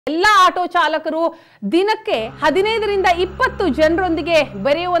ಎಲ್ಲ ಆಟೋ ಚಾಲಕರು ದಿನಕ್ಕೆ 15 ರಿಂದ 20 ಜನರೊಂದಿಗೆ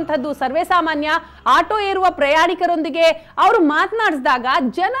ಬೆರೆಯುವಂತದ್ದು ಸರ್ವೇ ಸಾಮಾನ್ಯ. ಆಟೋ ಏರುವ ಪ್ರಯಾಣಿಕರೊಂದಿಗೆ ಅವರು ಮಾತನಾಡಿಸಿದಾಗ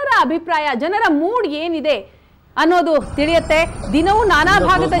ಜನರ ಅಭಿಪ್ರಾಯ, ಜನರ ಮೂಡ್ ಏನಿದೆ ಅನ್ನೋದು ತಿಳಿಯುತ್ತೆ. ದಿನವೂ ನಾನಾ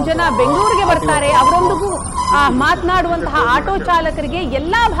ಭಾಗದ ಜನ ಬೆಂಗಳೂರಿಗೆ ಬರ್ತಾರೆ. ಅವರೊಂದಿಗೂ ಮಾತನಾಡುವಂತಹ ಆಟೋ ಚಾಲಕರಿಗೆ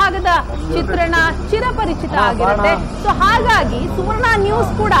ಎಲ್ಲಾ ಭಾಗದ ಚಿತ್ರಣ ಚಿರಪರಿಚಿತ ಆಗಿರುತ್ತೆ. ಸೊ ಹಾಗಾಗಿ ಸುವರ್ಣ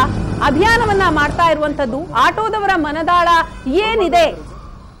ನ್ಯೂಸ್ ಕೂಡ ಅಭಿಯಾನವನ್ನ ಮಾಡ್ತಾ ಇರುವಂತದ್ದು ಆಟೋದವರ ಮನದಾಳ ಏನಿದೆ.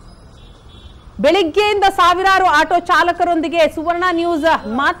 ಬೆಳಿಗ್ಗೆಯಿಂದ ಸಾವಿರಾರು ಆಟೋ ಚಾಲಕರೊಂದಿಗೆ ಸುವರ್ಣ ನ್ಯೂಸ್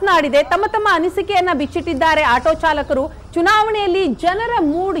ಮಾತನಾಡಿದೆ. ತಮ್ಮ ತಮ್ಮ ಅನಿಸಿಕೆಯನ್ನ ಬಿಚ್ಚಿಟ್ಟಿದ್ದಾರೆ ಆಟೋ ಚಾಲಕರು. ಚುನಾವಣೆಯಲ್ಲಿ ಜನರ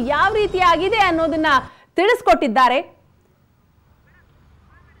ಮೂಡ್ ಯಾವ ರೀತಿಯಾಗಿದೆ ಅನ್ನೋದನ್ನ ತಿಳಿಸ್ಕೊಟ್ಟಿದ್ದಾರೆ.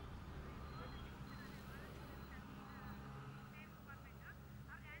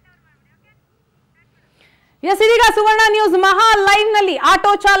 ಇದೀಗ ಸುವರ್ಣ ನ್ಯೂಸ್ ಮಹಾ ಲೈವ್ ನಲ್ಲಿ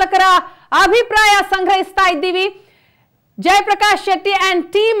ಆಟೋ ಚಾಲಕರ ಅಭಿಪ್ರಾಯ ಸಂಗ್ರಹಿಸ್ತಾ ಇದ್ದೀವಿ. ಜಯಪ್ರಕಾಶ್ ಶೆಟ್ಟಿ ಅಂಡ್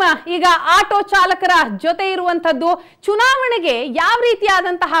ಟೀಮ್ ಈಗ ಆಟೋ ಚಾಲಕರ ಜೊತೆ ಇರುವಂತದ್ದು. ಚುನಾವಣೆಗೆ ಯಾವ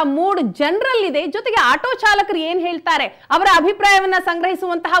ರೀತಿಯಾದಂತಹ ಮೂಡ್ ಜನರಲ್ ಇದೆ, ಜೊತೆಗೆ ಆಟೋ ಚಾಲಕರು ಏನ್ ಹೇಳ್ತಾರೆ ಅವರ ಅಭಿಪ್ರಾಯವನ್ನ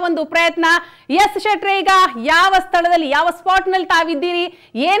ಸಂಗ್ರಹಿಸುವಂತಹ ಒಂದು ಪ್ರಯತ್ನ. ಎಸ್ ಶೆಟ್ರೆ, ಈಗ ಯಾವ ಸ್ಥಳದಲ್ಲಿ, ಯಾವ ಸ್ಪಾಟ್ ನಲ್ಲಿ ತಾವಿದ್ದೀರಿ,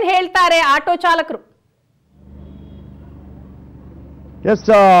 ಏನ್ ಹೇಳ್ತಾರೆ ಆಟೋ ಚಾಲಕರು? ಎಸ್,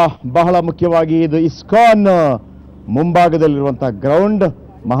 ಬಹಳ ಮುಖ್ಯವಾಗಿ ಇದು ಇಸ್ಕಾನ್ ಮುಂಭಾಗದಲ್ಲಿರುವಂತಹ ಗ್ರೌಂಡ್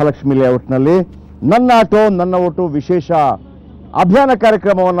ಮಹಾಲಕ್ಷ್ಮಿ ಲೇಔಟ್ನಲ್ಲಿ ನನ್ನ ಆಟೋ ನನ್ನ ಓಟು ವಿಶೇಷ ಅಭಿಯಾನ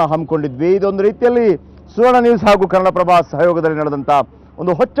ಕಾರ್ಯಕ್ರಮವನ್ನು ಹಮ್ಮಿಕೊಂಡಿದ್ವಿ. ಇದೊಂದು ರೀತಿಯಲ್ಲಿ ಸುವರ್ಣ ನ್ಯೂಸ್ ಹಾಗೂ ಕನ್ನಡಪ್ರಭ ಸಹಯೋಗದಲ್ಲಿ ನಡೆದಂಥ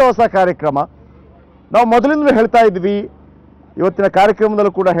ಒಂದು ಹೊಸ ಕಾರ್ಯಕ್ರಮ. ನಾವು ಮೊದಲಿಂದಲೂ ಹೇಳ್ತಾ ಇದ್ವಿ, ಇವತ್ತಿನ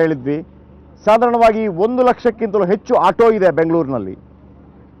ಕಾರ್ಯಕ್ರಮದಲ್ಲೂ ಕೂಡ ಹೇಳಿದ್ವಿ, ಸಾಧಾರಣವಾಗಿ 1 ಲಕ್ಷಕ್ಕಿಂತಲೂ ಹೆಚ್ಚು ಆಟೋ ಇದೆ ಬೆಂಗಳೂರಿನಲ್ಲಿ.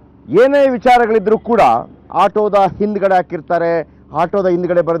 ಏನೇ ವಿಚಾರಗಳಿದ್ರೂ ಕೂಡ ಆಟೋದ ಹಿಂದ್ಗಡೆ ಹಾಕಿರ್ತಾರೆ. ಆಟೋದ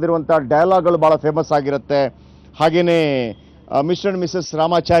ಹಿಂದ್ಗಡೆ ಬರೆದಿರುವಂಥ ಡೈಲಾಗ್ಗಳು ಭಾಳ ಫೇಮಸ್ ಆಗಿರುತ್ತೆ. ಹಾಗೆಯೇ ಮಿಸ್ಟರ್ ಅಂಡ್ ಮಿಸಸ್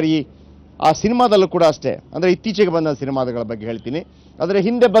ರಾಮಾಚಾರಿ ಆ ಸಿನಿಮಾದಲ್ಲೂ ಕೂಡ ಅಷ್ಟೇ, ಅಂದರೆ ಇತ್ತೀಚೆಗೆ ಬಂದ ಸಿನಿಮಾಗಳ ಬಗ್ಗೆ ಹೇಳ್ತೀನಿ, ಅದರ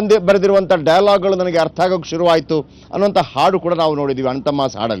ಹಿಂದೆ ಬರೆದಿರುವಂಥ ಡೈಲಾಗ್ಗಳು ನನಗೆ ಅರ್ಥ ಆಗೋಕ್ಕೆ ಶುರುವಾಯಿತು ಅನ್ನುವಂಥ ಹಾಡು ಕೂಡ ನಾವು ನೋಡಿದ್ದೀವಿ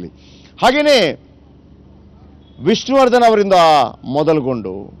ಅಣ್ತಮ್ಮಾಸ್ ಹಾಡಲ್ಲಿ. ಹಾಗೆಯೇ ವಿಷ್ಣುವರ್ಧನ್ ಅವರಿಂದ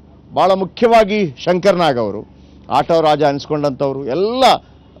ಮೊದಲುಗೊಂಡು ಭಾಳ ಮುಖ್ಯವಾಗಿ ಶಂಕರ್ನಾಗ್ ಅವರು ಆಟೋ ರಾಜ ಅನಿಸ್ಕೊಂಡಂಥವ್ರು, ಎಲ್ಲ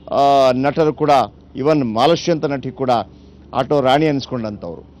ನಟರು ಕೂಡ, ಇವನ್ ಮಾಲಶ್ರೀ ಅಂತ ನಟಿ ಕೂಡ ಆಟೋ ರಾಣಿ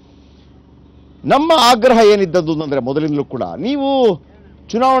ಅನಿಸ್ಕೊಂಡಂಥವ್ರು. ನಮ್ಮ ಆಗ್ರಹ ಏನಿದ್ದದ್ದು ಅಂದರೆ ಮೊದಲಿಂದಲೂ ಕೂಡ, ನೀವು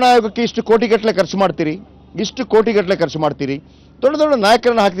ಚುನಾವಣಾ ಆಯೋಗಕ್ಕೆ ಇಷ್ಟು ಕೋಟಿಗಟ್ಟಲೆ ಖರ್ಚು ಮಾಡ್ತೀರಿ, ಇಷ್ಟು ಕೋಟಿಗಟ್ಟಲೆ ಖರ್ಚು ಮಾಡ್ತೀರಿ, ದೊಡ್ಡ ದೊಡ್ಡ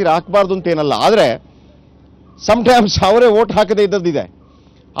ನಾಯಕರನ್ನ ಹಾಕ್ತೀರಿ, ಹಾಕಬಾರ್ದು ಅಂತ ಏನಲ್ಲ. ಆದರೆ ಸಮ್ಟೈಮ್ಸ್ ಅವರೇ ಓಟ್ ಹಾಕದೇ ಇದ್ದದ್ದಿದೆ.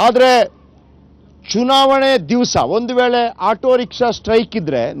 ಆದರೆ ಚುನಾವಣೆ ದಿವಸ ಒಂದು ವೇಳೆ ಆಟೋ ರಿಕ್ಷಾ ಸ್ಟ್ರೈಕ್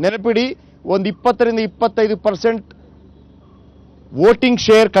ಇದ್ದರೆ ನೆನಪಿಡಿ, ಒಂದು 20 ರಿಂದ 25% ವೋಟಿಂಗ್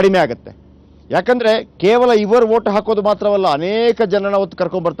ಶೇರ್ ಕಡಿಮೆ ಆಗುತ್ತೆ. ಯಾಕಂದರೆ ಕೇವಲ ಇವರು ವೋಟ್ ಹಾಕೋದು ಮಾತ್ರವಲ್ಲ, ಅನೇಕ ಜನನ ಅವತ್ತು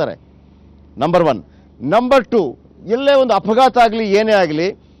ಕರ್ಕೊಂಡ್ಬರ್ತಾರೆ. ನಂಬರ್ 1. ನಂಬರ್ 2, ಎಲ್ಲೇ ಒಂದು ಅಪಘಾತ ಆಗಲಿ ಏನೇ ಆಗಲಿ,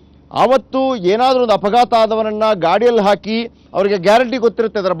 ಆವತ್ತು ಏನಾದರೂ ಒಂದು ಅಪಘಾತ ಆದವನನ್ನು ಗಾಡಿಯಲ್ಲಿ ಹಾಕಿ ಅವರಿಗೆ ಗ್ಯಾರಂಟಿ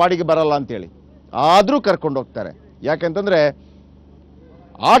ಗೊತ್ತಿರುತ್ತೆ ಅದರ ಬಾಡಿಗೆ ಬರಲ್ಲ ಅಂತೇಳಿ, ಆದರೂ ಕರ್ಕೊಂಡು ಹೋಗ್ತಾರೆ. ಯಾಕೆಂತಂದರೆ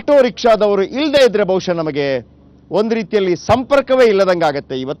ಆಟೋ ರಿಕ್ಷಾದವರು ಇಲ್ಲದೇ ಇದ್ದರೆ ಬಹುಶಃ ನಮಗೆ ಒಂದು ರೀತಿಯಲ್ಲಿ ಸಂಪರ್ಕವೇ ಇಲ್ಲದಂಗೆ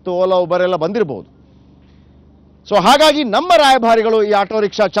ಆಗುತ್ತೆ. ಇವತ್ತು ಓಲಾ ಉಬರ್ ಎಲ್ಲ ಬಂದಿರಬಹುದು. ಸೊ ಹಾಗಾಗಿ ನಮ್ಮ ರಾಯಭಾರಿಗಳು ಈ ಆಟೋ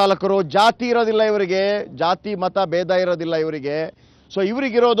ರಿಕ್ಷಾ ಚಾಲಕರು, ಜಾತಿ ಇರೋದಿಲ್ಲ ಇವರಿಗೆ, ಜಾತಿ ಮತ ಭೇದ ಇರೋದಿಲ್ಲ ಇವರಿಗೆ. ಸೊ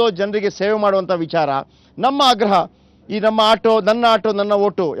ಇವರಿಗಿರೋದು ಜನರಿಗೆ ಸೇವೆ ಮಾಡುವಂಥ ವಿಚಾರ. ನಮ್ಮ ಆಗ್ರಹ ಈ ನಮ್ಮ ಆಟೋ ನನ್ನ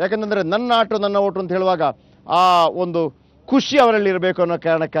ಓಟು, ಯಾಕಂತಂದರೆ ನನ್ನ ಆಟೋ ನನ್ನ ಓಟು ಅಂತ ಹೇಳುವಾಗ ಆ ಒಂದು ಖುಷಿ ಅವರಲ್ಲಿ ಇರಬೇಕು ಅನ್ನೋ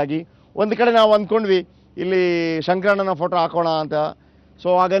ಕಾರಣಕ್ಕಾಗಿ ಒಂದು ಕಡೆ ನಾವು ಅಂದ್ಕೊಂಡ್ವಿ ಇಲ್ಲಿ ಶಂಕರಣ್ಣನ ಫೋಟೋ ಹಾಕೋಣ ಅಂತ. ಸೊ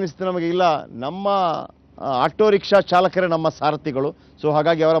ಹಾಗನ್ನಿಸ್ತು ನಮಗೆ, ಇಲ್ಲ, ನಮ್ಮ ಆಟೋ ರಿಕ್ಷಾ ಚಾಲಕರೇ ನಮ್ಮ ಸಾರಥಿಗಳು. ಸೊ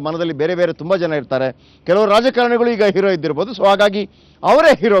ಹಾಗಾಗಿ ಅವರ ಮನದಲ್ಲಿ ಬೇರೆ ಬೇರೆ ತುಂಬ ಜನ ಇರ್ತಾರೆ. ಕೆಲವರು ರಾಜಕಾರಣಿಗಳು ಈಗ ಹೀರೋ ಇದ್ದಿರ್ಬೋದು. ಸೊ ಹಾಗಾಗಿ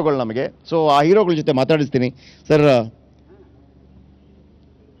ಅವರೇ ಹೀರೋಗಳು ನಮಗೆ. ಸೊ ಆ ಹೀರೋಗಳ ಜೊತೆ ಮಾತಾಡಿಸ್ತೀನಿ ಸರ್.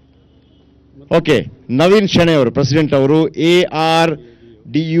 ಓಕೆ, ನವೀನ್ ಶೆಣೆ ಅವರು, ಪ್ರೆಸಿಡೆಂಟ್ ಅವರು,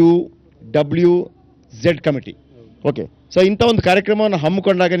 ARDUWZ ಕಮಿಟಿ. ಓಕೆ, ಸೊ ಇಂಥ ಒಂದು ಕಾರ್ಯಕ್ರಮವನ್ನು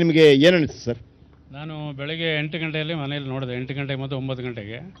ಹಮ್ಮಿಕೊಂಡಾಗ ನಿಮಗೆ ಏನು ಅನಿಸ್ತು ಸರ್? ನಾನು ಬೆಳಗ್ಗೆ 8 ಗಂಟೆಯಲ್ಲಿ ಮನೆಯಲ್ಲಿ ನೋಡಿದೆ. 8 ಗಂಟೆಗೆ ಮತ್ತು 9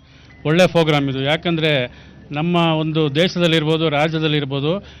 ಗಂಟೆಗೆ ಒಳ್ಳೆ ಪ್ರೋಗ್ರಾಮ್ ಇದು. ಯಾಕಂದರೆ ನಮ್ಮ ಒಂದು ದೇಶದಲ್ಲಿರ್ಬೋದು,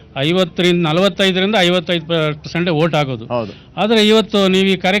 ರಾಜ್ಯದಲ್ಲಿರ್ಬೋದು 45 ರಿಂದ 55% ವೋಟ್ ಆಗೋದು. ಆದರೆ ಇವತ್ತು ನೀವು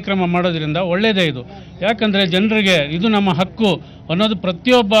ಈ ಕಾರ್ಯಕ್ರಮ ಮಾಡೋದ್ರಿಂದ ಒಳ್ಳೆಯದೇ ಇದು. ಯಾಕಂದರೆ ಜನರಿಗೆ ಇದು ನಮ್ಮ ಹಕ್ಕು ಅನ್ನೋದು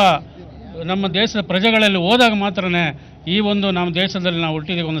ಪ್ರತಿಯೊಬ್ಬ ನಮ್ಮ ದೇಶದ ಪ್ರಜೆಗಳಲ್ಲಿ ಹೋದಾಗ ಮಾತ್ರನೇ ಈ ಒಂದು ನಮ್ಮ ದೇಶದಲ್ಲಿ ನಾವು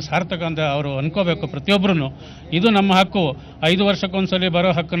ಹುಟ್ಟಿದೀವಿ ಒಂದು ಸಾರ್ಥಕ ಅಂತ ಅವರು ಅನ್ಕೋಬೇಕು ಪ್ರತಿಯೊಬ್ಬರೂ. ಇದು ನಮ್ಮ ಹಕ್ಕು. 5 ವರ್ಷಕ್ಕೊಂದ್ಸಲಿ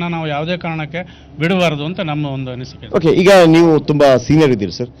ಬರೋ ಹಕ್ಕನ್ನು ನಾವು ಯಾವುದೇ ಕಾರಣಕ್ಕೆ ಬಿಡಬಾರ್ದು ಅಂತ ನಮ್ಮ ಒಂದು ಅನಿಸಿಕೆ. ಓಕೆ, ಈಗ ನೀವು ತುಂಬ ಸೀನಿಯರ್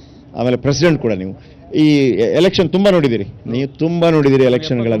ಇದ್ದೀರಿ ಸರ್, ಆಮೇಲೆ ಪ್ರೆಸಿಡೆಂಟ್ ಕೂಡ. ನೀವು ಈ ಎಲೆಕ್ಷನ್ ತುಂಬ ನೋಡಿದ್ದೀರಿ, ನೀವು ತುಂಬ ನೋಡಿದ್ದೀರಿ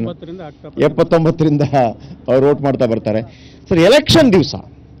ಎಲೆಕ್ಷನ್ಗಳನ್ನು. 79ರಿಂದ ಅವ್ರು ವೋಟ್ ಮಾಡ್ತಾ ಬರ್ತಾರೆ ಸರ್. ಎಲೆಕ್ಷನ್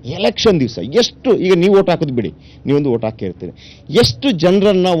ದಿವಸ ಎಷ್ಟು, ಈಗ ನೀವು ವೋಟ್ ಹಾಕೋದು ಬಿಡಿ, ನೀವೊಂದು ವೋಟ್ ಹಾಕಿರ್ತೀರಿ, ಎಷ್ಟು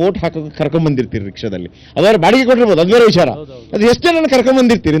ಜನರನ್ನ ವೋಟ್ ಹಾಕೋಕೆ ಕರ್ಕೊಂಡ್ಬಂದಿರ್ತೀರಿ ರಿಕ್ಷಾದಲ್ಲಿ? ಅದಾದ್ರೆ ಬಾಡಿಗೆ ಕೊಟ್ಟಿರ್ಬೋದು, ಅದು ಬೇರೆ ವಿಚಾರ. ಅದು ಎಷ್ಟು ಜನರನ್ನ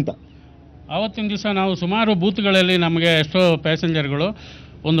ಕರ್ಕೊಂಡ್ಬಂದಿರ್ತೀರಿ ಅಂತ? ಆವತ್ತಿನ ದಿವಸ ನಾವು ಸುಮಾರು ಬೂತ್ಗಳಲ್ಲಿ ನಮಗೆ ಎಷ್ಟೋ ಪ್ಯಾಸೆಂಜರ್ಗಳು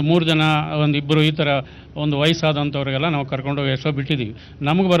ಒಂದು 3 ಜನ, ಒಂದು 2 ಈ ಥರ ಒಂದು ವಯಸ್ಸಾದಂಥವ್ರಿಗೆಲ್ಲ ನಾವು ಕರ್ಕೊಂಡು ಎಷ್ಟೋ ಬಿಟ್ಟಿದ್ದೀವಿ.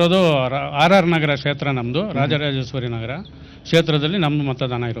 ನಮಗೆ ಬರೋದು RR ನಗರ ಕ್ಷೇತ್ರ, ನಮ್ಮದು ರಾಜರಾಜೇಶ್ವರಿ ನಗರ ಕ್ಷೇತ್ರದಲ್ಲಿ ನಮ್ಮದು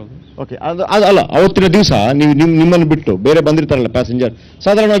ಮತದಾನ ಇರೋದು. ಓಕೆ, ಅದು ಅಲ್ಲ, ಅವತ್ತಿನ ದಿವಸ ನೀವು ನಿಮ್ಮನ್ನು ಬಿಟ್ಟು ಬೇರೆ ಬಂದಿರ್ತಾರಲ್ಲ ಪ್ಯಾಸೆಂಜರ್,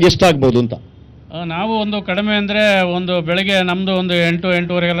 ಸಾಧಾರಣವಾಗಿ ಎಷ್ಟಾಗ್ಬೋದು ಅಂತ? ನಾವು ಒಂದು ಕಡಿಮೆ ಅಂದರೆ ಒಂದು ಬೆಳಗ್ಗೆ ನಮ್ಮದು ಒಂದು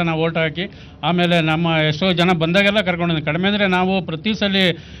 8-8:30ಗೆಲ್ಲ ನಾವು ಓಟ್ ಹಾಕಿ ಆಮೇಲೆ ನಮ್ಮ ಎಷ್ಟೋ ಜನ ಬಂದಾಗೆಲ್ಲ ಕರ್ಕೊಂಡಿದ್ದೀವಿ. ಕಡಿಮೆ ಅಂದರೆ ನಾವು ಪ್ರತಿ ಸಲ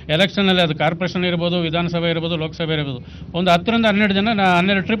ಎಲೆಕ್ಷನಲ್ಲಿ, ಅದು ಕಾರ್ಪೊರೇಷನ್ ಇರ್ಬೋದು, ವಿಧಾನಸಭೆ ಇರ್ಬೋದು, ಲೋಕಸಭೆ ಇರ್ಬೋದು, ಒಂದು 10ರಿಂದ 12 ಜನ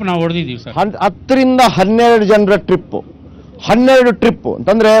 12 ಟ್ರಿಪ್ ನಾವು ಹೊಡೆದಿದ್ದೀವಿ ಸರ್. 10ರಿಂದ 12 ಜನರ ಟ್ರಿಪ್ಪು, 12 ಟ್ರಿಪ್ಪು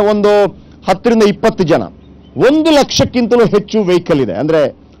ಅಂತಂದರೆ ಒಂದು 10ರಿಂದ 20 ಜನ, 1 ಲಕ್ಷಕ್ಕಿಂತಲೂ ಹೆಚ್ಚು ವೆಹಿಕಲ್ ಇದೆ, ಅಂದರೆ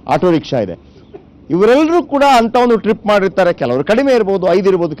ಆಟೋ ರಿಕ್ಷಾ ಇದೆ. ಇವರೆಲ್ಲರೂ ಕೂಡ ಅಂತ ಒಂದು ಟ್ರಿಪ್ ಮಾಡಿರ್ತಾರೆ. ಕೆಲವರು ಕಡಿಮೆ ಇರ್ಬೋದು, 5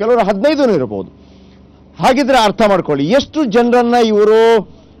 ಇರ್ಬೋದು, ಕೆಲವರು 15 ಇರ್ಬೋದು. ಹಾಗಿದ್ರೆ ಅರ್ಥ ಮಾಡ್ಕೊಳ್ಳಿ ಎಷ್ಟು ಜನರನ್ನ ಇವರು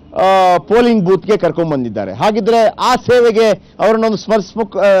ಪೋಲಿಂಗ್ ಬೂತ್ಗೆ ಕರ್ಕೊಂಡ್ಬಂದಿದ್ದಾರೆ. ಹಾಗಿದ್ರೆ ಆ ಸೇವೆಗೆ ಅವರನ್ನೊಂದು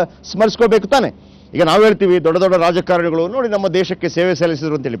ಸ್ಮರಿಸ್ಕೋಬೇಕು ತಾನೆ. ಈಗ ನಾವು ಹೇಳ್ತೀವಿ ದೊಡ್ಡ ದೊಡ್ಡ ರಾಜಕಾರಣಿಗಳು ನೋಡಿ ನಮ್ಮ ದೇಶಕ್ಕೆ ಸೇವೆ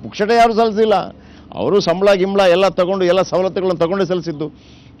ಸಲ್ಲಿಸಿದ್ರು ಅಂತೇಳಿ. ಪುಕ್ಷಟ ಯಾರು ಸಲ್ಲಿಸಿಲ್ಲ, ಅವರು ಸಂಬಳ ಗಿಂಬಳ ಎಲ್ಲ ತಗೊಂಡು, ಎಲ್ಲ ಸವಲತ್ತುಗಳನ್ನು ತಗೊಂಡು ಸಲ್ಲಿಸಿದ್ದು.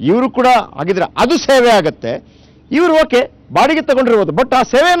 ಇವರು ಕೂಡ ಹಾಗಿದ್ರೆ ಅದು ಸೇವೆ ಆಗತ್ತೆ. ಇವರು ಓಕೆ ಬಾಡಿಗೆ ತಗೊಂಡಿರ್ಬೋದು, ಬಟ್ ಆ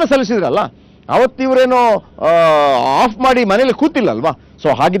ಸೇವೆಯನ್ನು ಸಲ್ಲಿಸಿದ್ರಲ್ಲ, ಅವತ್ತಿವರೇನೋ ಆಫ್ ಮಾಡಿ ಮನೇಲಿ ಕೂತಿಲ್ಲ ಅಲ್ವಾ. ಸೊ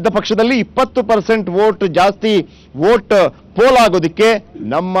ಹಾಗಿದ್ದ ಪಕ್ಷದಲ್ಲಿ 20% ವೋಟ್ ಜಾಸ್ತಿ ವೋಟ್ ಪೋಲ್ ಆಗೋದಕ್ಕೆ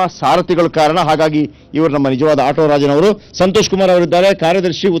ನಮ್ಮ ಸಾರಥಿಗಳು ಕಾರಣ. ಹಾಗಾಗಿ ಇವರು ನಮ್ಮ ನಿಜವಾದ ಆಟೋ ರಾಜನವರು. ಸಂತೋಷ್ ಕುಮಾರ್ ಅವರಿದ್ದಾರೆ,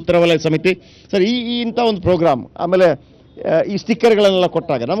 ಕಾರ್ಯದರ್ಶಿ ಉತ್ತರ ವಲಯ ಸಮಿತಿ. ಸರ್, ಈ ಇಂಥ ಒಂದು ಪ್ರೋಗ್ರಾಮ್, ಆಮೇಲೆ ಈ ಸ್ಟಿಕ್ಕರ್ಗಳನ್ನೆಲ್ಲ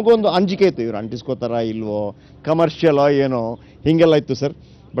ಕೊಟ್ಟಾಗ ನಮಗೊಂದು ಅಂಜಿಕೆ ಇತ್ತು, ಇವರು ಅಂಟಿಸ್ಕೋತಾರ ಇಲ್ವೋ, ಕಮರ್ಷಿಯಲೋ ಏನೋ, ಹೀಗೆಲ್ಲ ಇತ್ತು ಸರ್.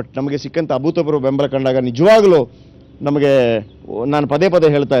 ಬಟ್ ನಮಗೆ ಸಿಕ್ಕಂಥ ಅಭೂತಪೂರ್ವ ಬೆಂಬಲ ಕಂಡಾಗ ನಿಜವಾಗಲೂ ನಮಗೆ, ನಾನು ಪದೇ ಪದೇ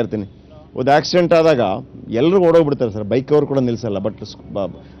ಹೇಳ್ತಾ ಇರ್ತೀನಿ, ಒಂದು ಆಕ್ಸಿಡೆಂಟ್ ಆದಾಗ ಎಲ್ಲರೂ ಓಡೋಗ್ಬಿಡ್ತಾರೆ ಸರ್. ಬೈಕ್ ಅವರು ಕೂಡ ನಿಲ್ಲಿಸಲ್ಲ, ಬಟ್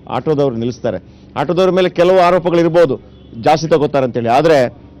ಆಟೋದವ್ರು ನಿಲ್ಲಿಸ್ತಾರೆ. ಆಟೋದವ್ರ ಮೇಲೆ ಕೆಲವು ಆರೋಪಗಳಿರ್ಬೋದು, ಜಾಸ್ತಿ ತಗೋತಾರೆ ಅಂತೇಳಿ. ಆದರೆ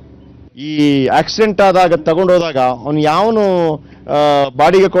ಈ ಆಕ್ಸಿಡೆಂಟ್ ಆದಾಗ ತಗೊಂಡೋದಾಗ ಅವನು ಯಾವನು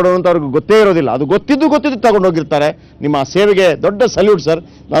ಬಾಡಿಗೆ ಕೊಡೋನು ಅಂತ ಅವ್ರಿಗೆ ಗೊತ್ತೇ ಇರೋದಿಲ್ಲ. ಅದು ಗೊತ್ತಿದ್ದು ತಗೊಂಡೋಗಿರ್ತಾರೆ. ನಿಮ್ಮ ಸೇವೆಗೆ ದೊಡ್ಡ ಸಲ್ಯೂಟ್ ಸರ್.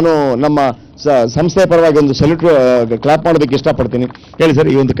 ನಾನು ನಮ್ಮ ಸಂಸ್ಥೆಯ ಪರವಾಗಿ ಒಂದು ಸಲ್ಯೂಟ್ ಕ್ಲಾಪ್ ಮಾಡೋದಕ್ಕೆ ಇಷ್ಟಪಡ್ತೀನಿ. ಹೇಳಿ ಸರ್,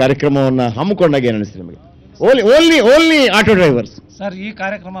 ಈ ಒಂದು ಕಾರ್ಯಕ್ರಮವನ್ನು ಹಮ್ಮಿಕೊಂಡಾಗ ಏನು ಅನಿಸ್ತೀರಿ ನಿಮಗೆ? ಓನ್ಲಿ ಆಟೋ ಡ್ರೈವರ್ಸ್ ಸರ್, ಈ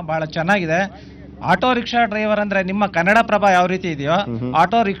ಕಾರ್ಯಕ್ರಮ ಬಹಳ ಚೆನ್ನಾಗಿದೆ. ಆಟೋ ರಿಕ್ಷಾ ಡ್ರೈವರ್ ಅಂದ್ರೆ ನಿಮ್ಮ ಕನ್ನಡಪ್ರಭ ಯಾವ ರೀತಿ ಇದೆಯೋ,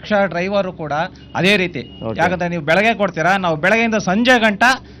 ಆಟೋ ರಿಕ್ಷಾ ಡ್ರೈವರು ಕೂಡ ಅದೇ ರೀತಿ. ಯಾಕಂದ್ರೆ ನೀವು ಬೆಳಗ್ಗೆ ಕೊಡ್ತೀರಾ, ನಾವು ಬೆಳಗ್ಗೆಯಿಂದ ಸಂಜೆ ಗಂಟ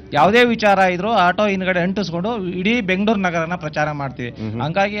ಯಾವುದೇ ವಿಚಾರ ಇದ್ರು ಆಟೋ ಹಿಂದ್ಗಡೆ ಅಂಟಿಸ್ಕೊಂಡು ಇಡೀ ಬೆಂಗಳೂರು ನಗರನ ಪ್ರಚಾರ ಮಾಡ್ತೀವಿ.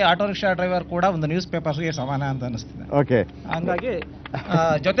 ಹಂಗಾಗಿ ಆಟೋ ರಿಕ್ಷಾ ಡ್ರೈವರ್ ಕೂಡ ಒಂದು ನ್ಯೂಸ್ ಪೇಪರ್ಸ್ಗೆ ಸಮಾನ ಅಂತ ಅನಿಸ್ತಿದೆ. ಹಂಗಾಗಿ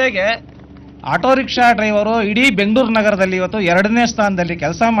ಜೊತೆಗೆ ಆಟೋ ರಿಕ್ಷಾ ಡ್ರೈವರು ಇಡೀ ಬೆಂಗಳೂರು ನಗರದಲ್ಲಿ ಇವತ್ತು 2ನೇ ಸ್ಥಾನದಲ್ಲಿ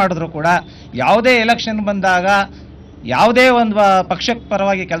ಕೆಲಸ ಮಾಡಿದ್ರು ಕೂಡ, ಯಾವುದೇ ಎಲೆಕ್ಷನ್ ಬಂದಾಗ, ಯಾವುದೇ ಒಂದು ಪಕ್ಷಕ್ಕೆ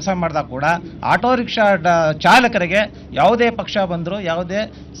ಪರವಾಗಿ ಕೆಲಸ ಮಾಡಿದಾಗ ಕೂಡ ಆಟೋ ರಿಕ್ಷಾ ಚಾಲಕರಿಗೆ ಯಾವುದೇ ಪಕ್ಷ ಬಂದರೂ ಯಾವುದೇ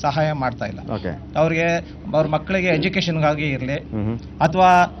ಸಹಾಯ ಮಾಡ್ತಾ ಇಲ್ಲ. ಅವ್ರಿಗೆ ಅವ್ರ ಮಕ್ಕಳಿಗೆ ಎಜುಕೇಷನ್ಗಾಗಿ ಇರಲಿ, ಅಥವಾ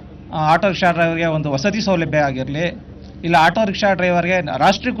ಆಟೋ ರಿಕ್ಷಾ ಡ್ರೈವರ್ಗೆ ಒಂದು ವಸತಿ ಸೌಲಭ್ಯ ಆಗಿರಲಿ, ಇಲ್ಲ ಆಟೋ ರಿಕ್ಷಾ ಡ್ರೈವರ್ಗೆ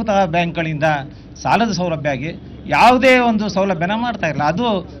ರಾಷ್ಟ್ರೀಕೃತ ಬ್ಯಾಂಕ್ಗಳಿಂದ ಸಾಲದ ಸೌಲಭ್ಯ ಆಗಿ ಯಾವುದೇ ಒಂದು ಸೌಲಭ್ಯನ ಮಾಡ್ತಾ ಇಲ್ಲ. ಅದು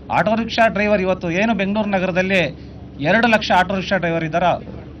ಆಟೋ ರಿಕ್ಷಾ ಡ್ರೈವರ್ ಇವತ್ತು ಏನು ಬೆಂಗಳೂರು ನಗರದಲ್ಲಿ 2 ಲಕ್ಷ ಆಟೋ ರಿಕ್ಷಾ ಡ್ರೈವರ್ ಇದ್ದಾರೋ,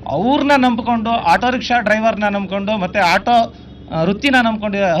 ಅವ್ರನ್ನ ನಂಬಿಕೊಂಡು, ಆಟೋ ರಿಕ್ಷಾ ಡ್ರೈವರ್ನ ನಂಬಿಕೊಂಡು, ಮತ್ತೆ ಆಟೋ ವೃತ್ತಿನ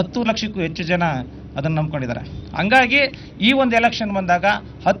ನಂಬ್ಕೊಂಡು 10 ಲಕ್ಷಕ್ಕೂ ಹೆಚ್ಚು ಜನ ಅದನ್ನು ನಂಬ್ಕೊಂಡಿದ್ದಾರೆ. ಹಂಗಾಗಿ ಈ ಒಂದು ಎಲೆಕ್ಷನ್ ಬಂದಾಗ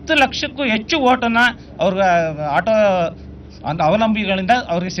 10 ಲಕ್ಷಕ್ಕೂ ಹೆಚ್ಚು ಓಟನ್ನ ಅವ್ರಿಗೆ ಆಟೋ ಅವಲಂಬಿಗಳಿಂದ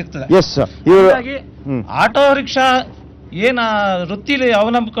ಅವ್ರಿಗೆ ಸಿಗ್ತದೆ. ಹೀಗಾಗಿ ಆಟೋ ರಿಕ್ಷಾ ಏನ ವೃತ್ತಿಲಿ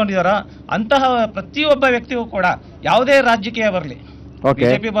ಅವಲಂಬಿಕೊಂಡಿದಾರೋ ಅಂತಹ ಪ್ರತಿಯೊಬ್ಬ ವ್ಯಕ್ತಿಗೂ ಕೂಡ, ಯಾವುದೇ ರಾಜಕೀಯ ಬರಲಿ,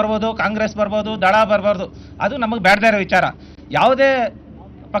 ಬಿಜೆಪಿ ಬರ್ಬೋದು, ಕಾಂಗ್ರೆಸ್ ಬರ್ಬೋದು, ದಳ ಬರ್ಬಾರ್ದು, ಅದು ನಮಗೆ ಬೇಡದೇ ಇರೋ ವಿಚಾರ. ಯಾವುದೇ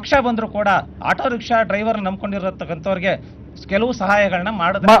ಪಕ್ಷ ಬಂದರೂ ಕೂಡ ಆಟೋ ರಿಕ್ಷಾ ಡ್ರೈವರ್ ನಂಬ್ಕೊಂಡಿರತಕ್ಕಂಥವ್ರಿಗೆ ಕೆಲವು ಸಹಾಯಗಳನ್ನ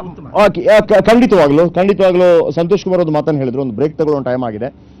ಮಾಡಿದ್ರೆ ಖಂಡಿತವಾಗ್ಲೂ ಸಂತೋಷ್ ಕುಮಾರ್ ಒಂದು ಮಾತನ್ನು ಹೇಳಿದ್ರು. ಒಂದು ಬ್ರೇಕ್ ತಗೊಳ್ಳೋ ಟೈಮ್ ಆಗಿದೆ.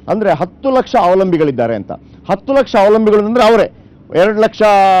 ಅಂದ್ರೆ 10 ಲಕ್ಷ ಅವಲಂಬಿಗಳಿದ್ದಾರೆ ಅಂತ. 10 ಲಕ್ಷ ಅವಲಂಬಿಗಳು ಅಂದ್ರೆ ಅವರೇ. 2 ಲಕ್ಷ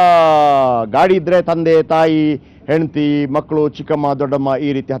ಗಾಡಿ ಇದ್ರೆ ತಂದೆ ತಾಯಿ ಹೆಂಡತಿ ಮಕ್ಕಳು ಚಿಕ್ಕಮ್ಮ ದೊಡ್ಡಮ್ಮ ಈ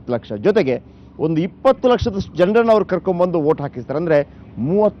ರೀತಿ 10 ಲಕ್ಷ, ಜೊತೆಗೆ ಒಂದು 20 ಲಕ್ಷದ ಜನರನ್ನು ಅವ್ರು ಕರ್ಕೊಂಡ್ಬಂದು ವೋಟ್ ಹಾಕಿಸ್ತಾರೆ. ಅಂದರೆ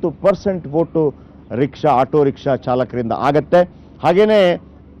 30% ವೋಟು ಆಟೋ ರಿಕ್ಷಾ ಚಾಲಕರಿಂದ ಆಗತ್ತೆ. ಹಾಗೇನೆ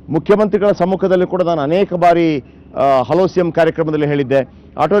ಮುಖ್ಯಮಂತ್ರಿಗಳ ಸಮ್ಮುಖದಲ್ಲಿ ಕೂಡ ನಾನು ಅನೇಕ ಬಾರಿ ಹಲೋ ಸಿ ಎಂ ಕಾರ್ಯಕ್ರಮದಲ್ಲಿ ಹೇಳಿದ್ದೆ,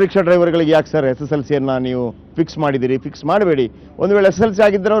 ಆಟೋ ರಿಕ್ಷಾ ಡ್ರೈವರ್ಗಳಿಗೆ ಯಾಕೆ ಸರ್ SSLCಯನ್ನು ನೀವು ಫಿಕ್ಸ್ ಮಾಡಿದ್ದೀರಿ? ಫಿಕ್ಸ್ ಮಾಡಬೇಡಿ. ಒಂದು ವೇಳೆ SSLC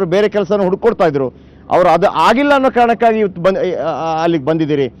ಆಗಿದ್ದರೆ ಅವರು ಬೇರೆ ಕೆಲಸನ ಹುಡುಕೊಡ್ತಾ ಇದ್ರು. ಅವರು ಅದು ಆಗಿಲ್ಲ ಅನ್ನೋ ಕಾರಣಕ್ಕಾಗಿ ಅಲ್ಲಿಗೆ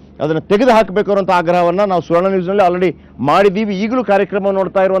ಬಂದಿದ್ದೀರಿ, ಅದನ್ನು ತೆಗೆದು ಹಾಕಬೇಕು ಅನ್ನೋಂಥ ಆಗ್ರಹವನ್ನು ನಾವು ಸುವರ್ಣ ನ್ಯೂಸ್ನಲ್ಲಿ ಆಲ್ರೆಡಿ ಮಾಡಿದ್ದೀವಿ. ಈಗಲೂ ಕಾರ್ಯಕ್ರಮ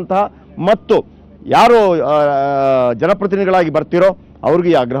ನೋಡ್ತಾ ಇರುವಂತಹ ಮತ್ತು ಯಾರು ಜನಪ್ರತಿನಿಧಿಗಳಾಗಿ ಬರ್ತಿರೋ ಅವ್ರಿಗೆ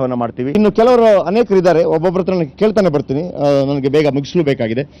ಈ ಆಗ್ರಹವನ್ನು ಮಾಡ್ತೀವಿ. ಇನ್ನು ಕೆಲವರು ಅನೇಕರಿದ್ದಾರೆ, ಒಬ್ಬೊಬ್ಬರ ಹತ್ರ ಕೇಳ್ತಾನೆ ಬರ್ತೀನಿ, ನನಗೆ ಬೇಗ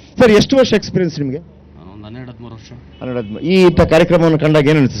ಮುಗಿಸಬೇಕಾಗಿದೆ. ಸರ್, ಎಷ್ಟು ವರ್ಷ ಎಕ್ಸ್ಪೀರಿಯನ್ಸ್ ನಿಮಗೆ? 12-13 ವರ್ಷ. 12 ಈ ಕಾರ್ಯಕ್ರಮವನ್ನು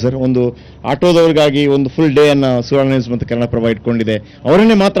ಕಂಡಾಗ ಏನು ಅನಿಸುತ್ತೆ ಸರ್? ಒಂದು ಆಟೋದವ್ರಿಗಾಗಿ ಒಂದು ಫುಲ್ ಡೇ ಅನ್ನು ಸುವರ್ಣ ನ್ಯೂಸ್ ಮತ್ತು ಕನ್ನಡಪ್ರಭ ಇಟ್ಕೊಂಡಿದೆ.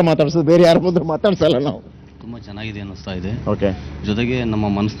 ಅವರನ್ನೇ ಮಾತ್ರ ಮಾತಾಡ್ಸೋದು, ಬೇರೆ ಯಾರು ಬಂದರೂ ಮಾತಾಡ್ಸಲ್ಲ ನಾವು. ತುಂಬಾ ಚೆನ್ನಾಗಿದೆ ಅನ್ನಿಸ್ತಾ ಇದೆ. ಓಕೆ, ಜೊತೆಗೆ ನಮ್ಮ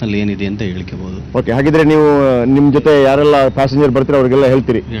ಮನಸ್ಸಿನಲ್ಲಿ ಏನಿದೆ ಅಂತ ಹೇಳ್ಕೋಬಹುದು. ಓಕೆ, ಹಾಗಿದ್ರೆ ನೀವು ನಿಮ್ಮ ಜೊತೆ ಯಾರೆಲ್ಲ ಪ್ಯಾಸೆಂಜರ್ ಬರ್ತೀರೋ ಅವ್ರಿಗೆಲ್ಲ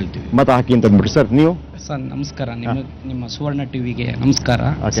ಹೇಳ್ತೀವಿ ಮತ ಹಾಕಿ ಅಂತ ಅಂದ್ಬಿಟ್ಟು. ಸರ್ ನೀವು? ಸರ್ ನಮಸ್ಕಾರ, ನಿಮ್ಮ ಸುವರ್ಣ ಟಿವಿಗೆ ನಮಸ್ಕಾರ.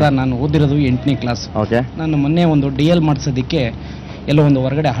 ಸರ್ ನಾನು ಓದಿರೋದು 8ನೇ ಕ್ಲಾಸ್. ಓಕೆ, ನಾನು ಮೊನ್ನೆ ಒಂದು DL ಮಾಡಿಸೋದಕ್ಕೆ ಎಲ್ಲೋ ಒಂದು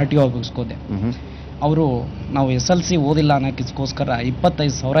ಹೊರಗಡೆ RTO ಆಫೀಸ್ಗೆ ಅವರು ನಾವು SLC ಓದಿಲ್ಲ ಅನ್ನೋಕ್ಕೋಸ್ಕರ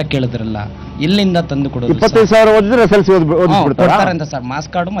 25,000 ಕೇಳಿದ್ರಲ್ಲ, ಎಲ್ಲಿಂದ ತಂದು ಕೊಡೋದು? 25,000 ಓದಿದ್ರೆ SLC ಕೊಡ್ತಾರೆ ಅಂತ ಸರ್, ಮಾಸ್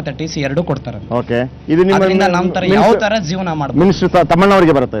ಕಾರ್ಡು ಮತ್ತೆ TC ಎರಡೂ ಕೊಡ್ತಾರೆ. ಓಕೆ, ಇದು ನಮ್ಮ ತರ ಯಾವ ತರ ಜೀವನ ಮಾಡ್ಬೋದು? ಮಿನಿಸ್ಟರ್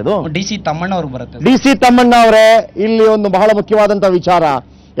ತಮ್ಮಣ್ಣವರಿಗೆ ಬರುತ್ತೆ ಇದು? DC ತಮ್ಮಣ್ಣವ್ರಿಗೆ ಬರುತ್ತೆ. DC ತಮ್ಮಣ್ಣ ಅವರೇ, ಇಲ್ಲಿ ಒಂದು ಬಹಳ ಮುಖ್ಯವಾದಂತ ವಿಚಾರ.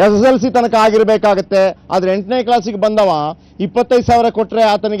 SLC ತನಕ ಆಗಿರ್ಬೇಕಾಗತ್ತೆ, ಆದ್ರೆ 8ನೇ ಕ್ಲಾಸಿಗೆ ಬಂದವ 25,000 ಕೊಟ್ರೆ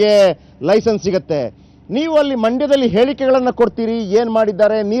ಆತನಿಗೆ ಲೈಸೆನ್ಸ್ ಸಿಗತ್ತೆ. ನೀವು ಅಲ್ಲಿ ಮಂಡ್ಯದಲ್ಲಿ ಹೇಳಿಕೆಗಳನ್ನು ಕೊಡ್ತೀರಿ, ಏನ್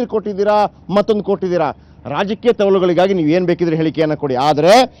ಮಾಡಿದ್ದಾರೆ, ನೀರು ಕೊಟ್ಟಿದ್ದೀರಾ, ಮತ್ತೊಂದು ಕೊಟ್ಟಿದ್ದೀರಾ, ರಾಜಕೀಯ ತವಲುಗಳಿಗಾಗಿ ನೀವು ಏನ್ ಬೇಕಿದ್ರೆ ಹೇಳಿಕೆಯನ್ನು ಕೊಡಿ.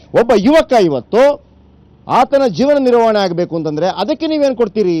 ಆದರೆ ಒಬ್ಬ ಯುವಕ ಇವತ್ತು ಆತನ ಜೀವನ ನಿರ್ವಹಣೆ ಆಗಬೇಕು ಅಂತಂದ್ರೆ ಅದಕ್ಕೆ ನೀವೇನು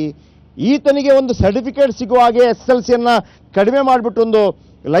ಕೊಡ್ತೀರಿ? ಈತನಿಗೆ ಒಂದು ಸರ್ಟಿಫಿಕೇಟ್ ಸಿಗುವ ಹಾಗೆ SLCಯನ್ನ ಕಡಿಮೆ ಮಾಡಿಬಿಟ್ಟು ಒಂದು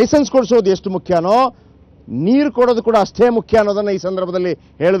ಲೈಸೆನ್ಸ್ ಕೊಡಿಸೋದು ಎಷ್ಟು ಮುಖ್ಯನೋ, ನೀರು ಕೊಡೋದು ಕೂಡ ಅಷ್ಟೇ ಮುಖ್ಯ ಅನ್ನೋದನ್ನು ಈ ಸಂದರ್ಭದಲ್ಲಿ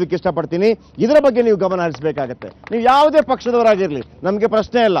ಹೇಳೋದಕ್ಕೆ ಇಷ್ಟಪಡ್ತೀನಿ. ಇದರ ಬಗ್ಗೆ ನೀವು ಗಮನ ಹರಿಸಬೇಕಾಗತ್ತೆ. ನೀವು ಯಾವುದೇ ಪಕ್ಷದವರಾಗಿರಲಿ, ನಮಗೆ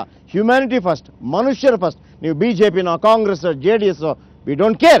ಪ್ರಶ್ನೆ ಇಲ್ಲ. ಹ್ಯುಮ್ಯಾನಿಟಿ ಫಸ್ಟ್, ಮನುಷ್ಯರು ಫಸ್ಟ್. ನೀವು BJPನೋ Congress JDS, we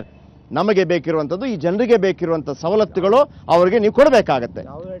don't care. ನಮಗೆ ಬೇಕಿರುವಂಥದ್ದು, ಈ ಜನರಿಗೆ ಬೇಕಿರುವಂಥ ಸವಲತ್ತುಗಳು ಅವರಿಗೆ ನೀವು ಕೊಡಬೇಕಾಗತ್ತೆ.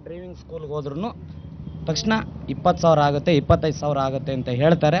 ಯಾವುದೇ ಡ್ರೈವಿಂಗ್ ಸ್ಕೂಲ್ಗೆ ಹೋದ್ರೂ ತಕ್ಷಣ 20,000 ಆಗುತ್ತೆ, 25,000 ಆಗುತ್ತೆ ಅಂತ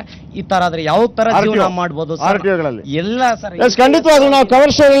ಹೇಳ್ತಾರೆ. ಈ ತರ ಆದ್ರೆ ಯಾವ ತರ ಜೀವನ ಮಾಡ್ಬೋದು ಎಲ್ಲ ಸರ್? ಖಂಡಿತವಾಗ್ಲೂ ನಾವು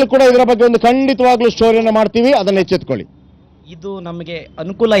ಕವರ್ ಸ್ಟೋರಿಯಲ್ಲಿ ಕೂಡ ಇದರ ಬಗ್ಗೆ ಒಂದು ಖಂಡಿತವಾಗ್ಲೂ ಸ್ಟೋರಿಯನ್ನು ಮಾಡ್ತೀವಿ, ಅದನ್ನ ಎಚ್ಚೆತ್ಕೊಳ್ಳಿ. ಇದು ನಮಗೆ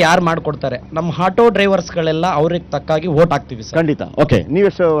ಅನುಕೂಲ ಯಾರು ಮಾಡ್ಕೊಡ್ತಾರೆ? ನಮ್ಮ ಆಟೋ ಡ್ರೈವರ್ಸ್ಗಳೆಲ್ಲ ಅವ್ರಿಗೆ ತಕ್ಕಾಗಿ ವೋಟ್ ಹಾಕ್ತೀವಿ ಸರ್. ಖಂಡಿತ. ಓಕೆ, ನೀವು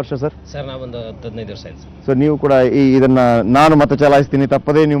ಎಷ್ಟು ವರ್ಷ ಸರ್? ಸರ್ ನಾವೊಂದು 15 ವರ್ಷ ಆಯ್ತು ಸರ್. ನೀವು ಕೂಡ ಇದನ್ನ ನಾನು ಮತ ಚಲಾಯಿಸ್ತೀನಿ,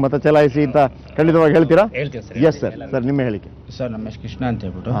 ತಪ್ಪದೇ ನೀವು ಮತ ಚಲಾಯಿಸಿ ಅಂತ ಖಂಡಿತವಾಗಿ ಹೇಳ್ತೀರಾ? ಹೇಳ್ತೀವಿ ಸರ್. Yes sir. ಸರ್ ನಿಮ್ಮ ಹೇಳಿಕೆ? ಸರ್ ನಮ್ಮ ಕೃಷ್ಣ ಅಂತ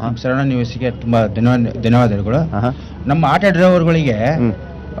ಹೇಳ್ಬಿಟ್ಟು ಶರಣ ನ್ಯೂಸ್ಗೆ ತುಂಬಾ ಧನ್ಯವಾದಗಳು. ನಮ್ಮ ಆಟೋ ಡ್ರೈವರ್ಗಳಿಗೆ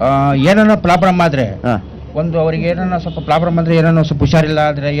ಏನೋ ಪ್ರಾಬ್ಲಮ್ ಆದ್ರೆ, ಒಂದು ಅವರಿಗೆ ಏನೋ ಸ್ವಲ್ಪ ಪ್ರಾಬ್ಲಮ್ ಅಂದ್ರೆ, ಏನೋ ಸ್ವಲ್ಪ ಹುಷಾರಿಲ್ಲ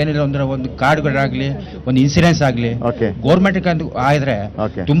ಆದ್ರೆ, ಏನಿಲ್ಲ ಅಂದ್ರೆ ಒಂದು ಕಾರ್ಡ್ಗಳಾಗ್ಲಿ, ಒಂದು ಇನ್ಸೂರೆನ್ಸ್ ಆಗ್ಲಿ ಗೌರ್ಮೆಂಟ್ ಆದ್ರೆ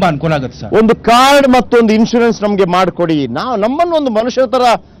ತುಂಬಾ ಅನುಕೂಲ ಆಗುತ್ತೆ ಸರ್. ಒಂದು ಕಾರ್ಡ್ ಮತ್ತೊಂದು ಇನ್ಶೂರೆನ್ಸ್ ನಮ್ಗೆ ಮಾಡಿಕೊಡಿ, ನಾವು ನಮ್ಮನ್ನು ಒಂದು ಮನುಷ್ಯರ ತರ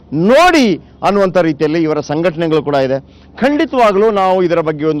ನೋಡಿ ಅನ್ನುವಂಥ ರೀತಿಯಲ್ಲಿ ಇವರ ಸಂಘಟನೆಗಳು ಕೂಡ ಇದೆ. ಖಂಡಿತವಾಗಲೂ ನಾವು ಇದರ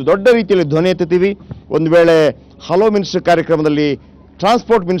ಬಗ್ಗೆ ಒಂದು ದೊಡ್ಡ ರೀತಿಯಲ್ಲಿ ಧ್ವನಿ ಎತ್ತುತ್ತೀವಿ. ಒಂದು ವೇಳೆ ಹಲೋ ಮಿನಿಸ್ಟರ್ ಕಾರ್ಯಕ್ರಮದಲ್ಲಿ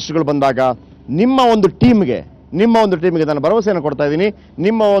ಟ್ರಾನ್ಸ್ಪೋರ್ಟ್ ಮಿನಿಸ್ಟರ್ಗಳು ಬಂದಾಗ ನಿಮ್ಮ ಒಂದು ಟೀಮ್ಗೆ ನಾನು ಭರವಸೆಯನ್ನು ಕೊಡ್ತಾ ಇದ್ದೀನಿ.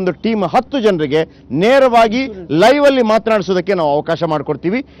 ನಿಮ್ಮ ಒಂದು ಟೀಮ್ 10 ಜನರಿಗೆ ನೇರವಾಗಿ ಲೈವ್ ಅಲ್ಲಿ ಮಾತನಾಡಿಸೋದಕ್ಕೆ ನಾವು ಅವಕಾಶ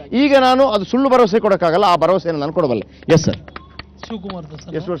ಮಾಡಿಕೊಡ್ತೀವಿ. ಈಗ ನಾನು ಅದು ಸುಳ್ಳು ಭರವಸೆ ಕೊಡೋಕ್ಕಾಗಲ್ಲ, ಆ ಭರವಸೆಯನ್ನು ನಾನು ಕೊಡಬಲ್ಲೆ. Yes sir. ಶಿವಕುಮಾರ್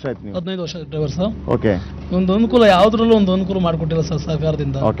ಸರ್. ಎಷ್ಟು ವರ್ಷ ಆಯ್ತು ನೀವು? 15 ವರ್ಷ ಡ್ರೈವರ್ ಸರ್. ಓಕೆ. ಒಂದು ಅನುಕೂಲ ಯಾವ್ದ್ರಲ್ಲೂ ಒಂದು ಅನುಕೂಲ ಮಾಡಿಕೊಟ್ಟಿಲ್ಲ ಸರ್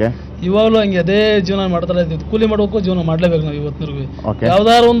ಸರ್ಕಾರದಿಂದ. ಓಕೆ. ಇವಾಗಲೂ ಹಂಗೆ ಅದೇ ಜೀವನ ಮಾಡ್ತಾ ಇದ್ದೀವಿ. ಕೂಲಿ ಮಾಡಬೇಕು, ಜೀವನ ಮಾಡ್ಲೇಬೇಕು ನಾವು ಇವತ್ತಿನವರೆಗೂ.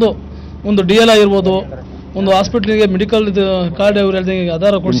 ಯಾವ್ದಾದ್ರು ಒಂದು DL ಆಗಿರ್ಬೋದು, ಒಂದು ಹಾಸ್ಪಿಟ್ಲಿಗೆ ಮೆಡಿಕಲ್ ಕಾರ್ಡ್ ಅವ್ರು ಹೇಳ್ದಂಗೆ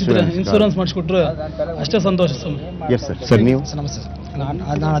ಆಧಾರ ಕೊಡಿಸಿದ್ರೆ, ಇನ್ಶೂರೆನ್ಸ್ ಮಾಡಿಸ್ಕೊಟ್ರೆ ಅಷ್ಟೇ ಸಂತೋಷ ಸರ್. Yes sir. ಸರ್ ನೀವು? ನಮಸ್ತೆ ಸರ್. ನಾನು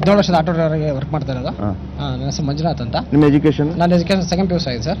 17 ವರ್ಷದ ಆಟೋ ಡ್ರೈವರ್ಗೆ ವರ್ಕ್ ಮಾಡ್ತಾ ಇರೋದು. ನನ್ನ ಹೆಸರು ಮಂಜುನಾಥ್ ಅಂತ. ನಿಮ್ಮ ಎಜುಕೇಶನ್? ನನ್ನ ಎಜುಕೇಶನ್ 2nd PUC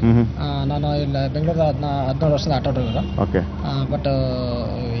ಆಗಿದೆ ಸರ್. ನಾನು ಇಲ್ಲ ಬೆಂಗಳೂರು 17 ವರ್ಷದ ಆಟೋ ಡ್ರೈವರ್. ಓಕೆ. ಬಟ್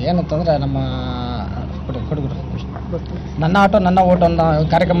ಏನಂತಂದ್ರೆ ನಮ್ಮ ಹುಡುಗರು ನನ್ನ ಆಟೋ ನನ್ನ ಓಟೋ ಅನ್ನೋ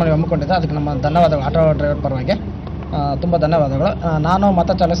ಕಾರ್ಯಕ್ರಮ ಹಮ್ಮಿಕೊಂಡಿದ್ದೆ. ಅದಕ್ಕೆ ನಮ್ಮ ಧನ್ಯವಾದಗಳು ಆಟೋ ಡ್ರೈವರ್ ಪರವಾಗಿ. ತುಂಬ ಧನ್ಯವಾದಗಳು. ನಾನು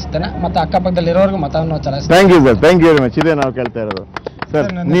ಮತ ಚಲಾಯಿಸುತ್ತೇನೆ, ಮತ್ತೆ ಅಕ್ಕಪಕ್ಕದಲ್ಲಿರೋರ್ಗೂ ಮತವನ್ನು ಚಲಾಯಿಸ್ತೇನೆ. Thank you sir. Thank you very much. ಇದೇ ನಾವು ಕೇಳ್ತಾ ಇರೋದು. ಸರ್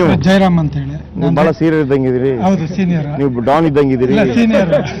ನೀವು? ಜಯರಾಮ್ ಅಂತ ಹೇಳಿ. ನೀವು ಬಹಳ ಸೀನಿಯರ್ ಇದ್ದಂಗಿದ್ದೀರಿ. ಹೌದು, ಸೀನಿಯರ್. ನೀವು ಡಾನ್ ಇದ್ದಂಗಿದ್ದೀರಿ.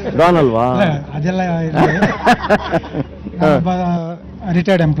 ಸೀನಿಯರ್. ಡಾನ್ ಅಲ್ವಾ? ಅದೆಲ್ಲ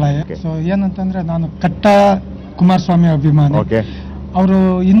ರಿಟೈರ್ಡ್ ಎಂಪ್ಲಾಯಿ. ಸೊ ಏನಂತಂದ್ರೆ ನಾನು ಕಟ್ಟ ಕುಮಾರಸ್ವಾಮಿ ಅಭಿಮಾನಿ. ಓಕೆ. ಅವರು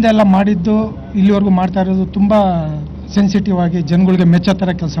ಹಿಂದೆಲ್ಲ ಮಾಡಿದ್ದು ಇಲ್ಲಿವರೆಗೂ ಮಾಡ್ತಾ ಇರೋದು ತುಂಬಾ ಸೆನ್ಸಿಟಿವ್ ಆಗಿ ಜನಗಳಿಗೆ ಮೆಚ್ಚೋ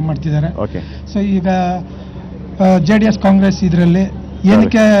ಥರ ಕೆಲಸ ಮಾಡ್ತಿದ್ದಾರೆ. ಓಕೆ. ಸೊ ಈಗ JDS ಕಾಂಗ್ರೆಸ್ ಇದರಲ್ಲಿ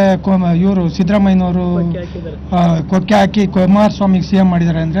ಏನಕ್ಕೆ ಇವರು ಸಿದ್ದರಾಮಯ್ಯನವರು ಕೊಕ್ಕೆ ಹಾಕಿ ಕುಮಾರಸ್ವಾಮಿಗೆ CM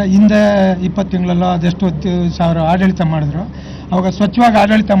ಮಾಡಿದ್ದಾರೆ ಅಂದರೆ, ಹಿಂದೆ 20 ತಿಂಗಳಲ್ಲೋ ಅದೆಷ್ಟು 10,000 ಆಡಳಿತ ಮಾಡಿದ್ರು. ಅವಾಗ ಸ್ವಚ್ಛವಾಗಿ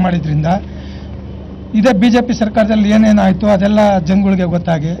ಆಡಳಿತ ಮಾಡಿದ್ರಿಂದ ಇದೇ BJP ಸರ್ಕಾರದಲ್ಲಿ ಏನೇನಾಯ್ತು ಅದೆಲ್ಲ ಜನಗಳಿಗೆ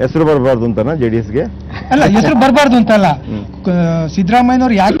ಗೊತ್ತಾಗಿ ಹೆಸರು ಬರಬಾರ್ದು ಅಂತನಾ JDSಗೆ? ಅಲ್ಲ, ಹೆಸರು ಬರಬಾರ್ದು ಅಂತಲ್ಲ.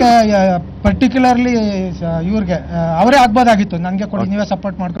 ಸಿದ್ದರಾಮಯ್ಯನವ್ರು ಯಾಕೆ ಪರ್ಟಿಕ್ಯುಲರ್ಲಿ ಇವ್ರಿಗೆ ಅವರೇ ಆಗ್ಬೋದಾಗಿತ್ತು, ನನಗೆ ಕೊಡಿ ನೀವೇ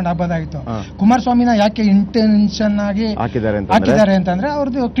ಸಪೋರ್ಟ್ ಮಾಡ್ಕೊಂಡು ಆಗ್ಬೋದಾಗಿತ್ತು. ಕುಮಾರಸ್ವಾಮಿನ ಯಾಕೆ ಇಂಟೆನ್ಷನ್ ಆಗಿ ಹಾಕಿದ್ದಾರೆ ಅಂತಂದ್ರೆ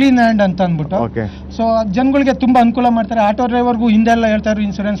ಅವ್ರದ್ದು ಕ್ಲೀನ್ ಹ್ಯಾಂಡ್ ಅಂತ ಅಂದ್ಬಿಟ್ಟು. ಸೊ ಜನಗಳಿಗೆ ತುಂಬಾ ಅನುಕೂಲ ಮಾಡ್ತಾರೆ. ಆಟೋ ಡ್ರೈವರ್ಗೂ ಹಿಂದೆಲ್ಲ ಹೇಳ್ತಾರೆ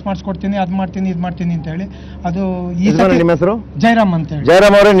ಇನ್ಸೂರೆನ್ಸ್ ಮಾಡಿಸ್ಕೊಡ್ತೀನಿ, ಅದ್ ಮಾಡ್ತೀನಿ ಇದ್ ಮಾಡ್ತೀನಿ ಅಂತ ಹೇಳಿ. ಅದು ನಿಮ್ಮ ಹೆಸರು? ಜಯರಾಮ್ ಅಂತ ಹೇಳಿ.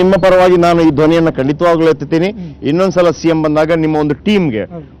 ಜಯರಾಮ್ ಅವರೇ, ನಿಮ್ಮ ಪರವಾಗಿ ನಾನು ಈ ಧ್ವನಿಯನ್ನ ಖಂಡಿತವಾಗ್ಲೂ ಎತ್ತುತ್ತೀನಿ. ಇನ್ನೊಂದ್ಸಲ CM ಬಂದಾಗ ನಿಮ್ಮ ಒಂದು ಟೀಮ್ಗೆ,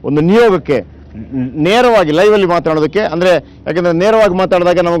 ಒಂದು ನಿಯೋಗಕ್ಕೆ ನೇರವಾಗಿ ಲೈವ್ ಅಲ್ಲಿ ಮಾತಾಡೋದಕ್ಕೆ, ಅಂದ್ರೆ ಯಾಕಂದ್ರೆ ನೇರವಾಗಿ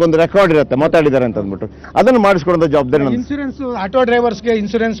ಮಾತಾಡಿದಾಗ ನಮಗೊಂದು ರೆಕಾರ್ಡ್ ಇರುತ್ತೆ ಮಾತಾಡಿದ್ದಾರೆ ಅಂತ ಅಂದ್ಬಿಟ್ಟು ಅದನ್ನು ಮಾಡಿಸ್ಕೊಡೋ ಜವಾಬ್ದಾರಿ ನಮ್ದು. ಇನ್ಸೂರೆನ್ಸ್ ಆಟೋ ಡ್ರೈವರ್ಸ್ಗೆ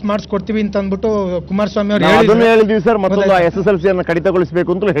ಇನ್ಸೂರೆನ್ಸ್ ಮಾಡಿಸ್ಕೊಡ್ತೀವಿ ಅಂತ ಅಂದ್ಬಿಟ್ಟು ಕುಮಾರಸ್ವಾಮಿ ಅವರು ಅದನ್ನು ಹೇಳಿದ್ವಿ ಸರ್. ಮತ್ತೊಂದು SSLC ಅನ್ನು ಕಡಿತಗೊಳಿಸಬೇಕು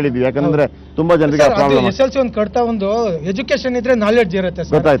ಅಂತಲೂ ಹೇಳಿದ್ವಿ, ಯಾಕಂದ್ರೆ ತುಂಬಾ ಜನರಿಗೆ ಪ್ರಾಬ್ಲಮ್. SSLC ಒಂದು ಕಡ್ತಾ ಒಂದು ಎಜುಕೇಶನ್ ಇದ್ರೆ ನಾಲೆಡ್ಜ್ ಇರುತ್ತೆ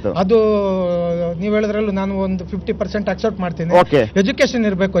ಸರ್. ಗೊತ್ತಾಯ್ತು. ಅದು ನೀವು ಹೇಳಿದ್ರಲ್ಲೂ ನಾನು ಒಂದು 50% ಅಕ್ಸೆಪ್ಟ್ ಮಾಡ್ತೀನಿ. ಓಕೆ, ಎಜುಕೇಶನ್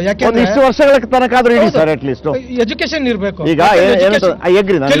ಇರಬೇಕು. ಯಾಕೆಂದ್ರೆ ಇಷ್ಟು ವರ್ಷಗಳ ತನಕ ಆದ್ರೂ ಇಡಿ ಸರ್, ಅಟ್ ಲೀಸ್ಟ್ ಎಜುಕೇಶನ್ ಇರಬೇಕು. ಈಗ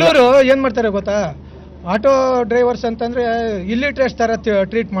ಕೆಲವರು ಏನ್ ಮಾಡ್ತಾರೆ ಗೊತ್ತಾ, ಆಟೋ ಡ್ರೈವರ್ಸ್ ಅಂತಂದ್ರೆ ಇಲ್ಲಿಟ್ರೇಟ್ಸ್ ತರ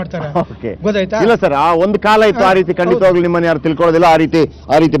ಟ್ರೀಟ್ ಮಾಡ್ತಾರೆ. ಗೊತ್ತಾಯ್ತಾ? ಇಲ್ಲ ಸರ್, ಆ ಒಂದು ಕಾಲ ಇತ್ತು ಆ ರೀತಿ. ಖಂಡಿತವಾಗ್ಲೂ ನಿಮ್ಮನ್ನ ಯಾರು ತಿಳ್ಕೊಳ್ಳೋದಿಲ್ಲ,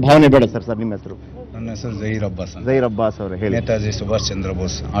 ಆ ರೀತಿ ಭಾವನೆ ಬೇಡ ಸರ್. ಸರ್ ನಿಮ್ಮ ಹೆಸರು? ನನ್ನ ಹೆಸರು ಜಹೀರ್ ಅಬ್ಬಾಸ್. ಜಹೀರ್ ಅಬ್ಬಾಸ್ ಅವರು ಹೇಳಿ. ನೇತಾಜಿ ಸುಭಾಷ್ ಚಂದ್ರ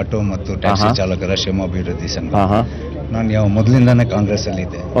ಬೋಸ್ ಆಟೋ ಮತ್ತು ಟ್ಯಾಕ್ಸಿ ಚಾಲಕರ ಕ್ಷೇಮಾಭಿವೃದ್ಧಿ ಸಂಘ. ನಾನು ಮೊದಲಿಂದಾನೇ ಕಾಂಗ್ರೆಸ್ ಅಲ್ಲಿ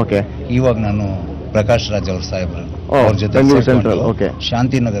ಇದ್ದೆ. ಇವಾಗ ನಾನು ಪ್ರಕಾಶ್ ರಾಜ್ ಅವ್ರ ಸಾಹೇಬ್ರು ಅವ್ರ ಜೊತೆ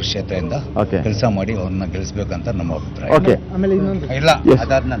ಶಾಂತಿನಗರ್ ಕ್ಷೇತ್ರದಿಂದ ಕೆಲಸ ಮಾಡಿ ಅವ್ರನ್ನ ಗೆಲ್ಲಿಸ್ಬೇಕಂತ ನಮ್ಮ ಅಭಿಪ್ರಾಯ. ಇಲ್ಲ,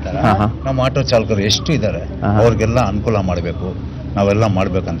 ಅದಾದ ನಂತರ ನಮ್ಮ ಆಟೋ ಚಾಲಕರು ಎಷ್ಟು ಇದ್ದಾರೆ ಅವ್ರಿಗೆಲ್ಲ ಅನುಕೂಲ ಮಾಡಬೇಕು, ನಾವೆಲ್ಲ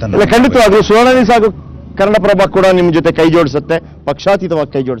ಮಾಡ್ಬೇಕಂತ. ಖಂಡಿತವಾಗ್ಲೂ ಸುವರ್ಣ ಸಾಗು ಕನ್ನಡಪ್ರಭ ಕೂಡ ನಿಮ್ ಜೊತೆ ಕೈ ಜೋಡಿಸುತ್ತೆ,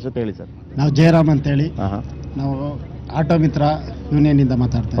 ಪಕ್ಷಾತೀತವಾಗಿ ಕೈ ಜೋಡಿಸುತ್ತೆ. ಹೇಳಿ ಸರ್. ನಾವು ಜಯರಾಮ್ ಅಂತ ಹೇಳಿ ನಾವು ಆಟೋ ಮಿತ್ರ ಯೂನಿಯನ್ ಇಂದ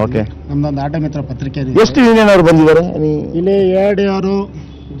ಮಾತಾಡ್ತೀವಿ. ನಮ್ದೊಂದು ಆಟೋ ಮಿತ್ರ ಪತ್ರಿಕೆ. ಎಷ್ಟು ಯೂನಿಯನ್ ಅವರು ಬಂದಿದ್ದಾರೆ ಇಲ್ಲಿ? ಎರಡು ಅವರು,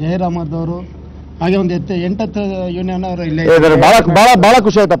 ಜಯರಾಮ್ ಅವರು, ಹಾಗೆ ಒಂದು 8 ಯೂನಿಯನ್ ಅವರು ಇಲ್ಲೇ. ಬಹಳ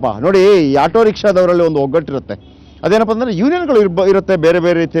ಖುಷಿ ಆಯ್ತಪ್ಪ ನೋಡಿ. ಈ ಆಟೋ ರಿಕ್ಷಾದವರಲ್ಲಿ ಒಂದು ಒಗ್ಗಟ್ಟಿರುತ್ತೆ. ಅದೇನಪ್ಪ ಅಂದ್ರೆ ಯೂನಿಯನ್ಗಳು ಇರುತ್ತೆ, ಬೇರೆ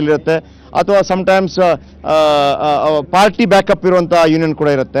ಬೇರೆ ರೀತಿಯಲ್ಲಿ ಇರುತ್ತೆ, ಅಥವಾ ಸಮ್ಟೈಮ್ಸ್ ಪಾರ್ಟಿ ಬ್ಯಾಕಪ್ ಇರುವಂಥ ಯೂನಿಯನ್ ಕೂಡ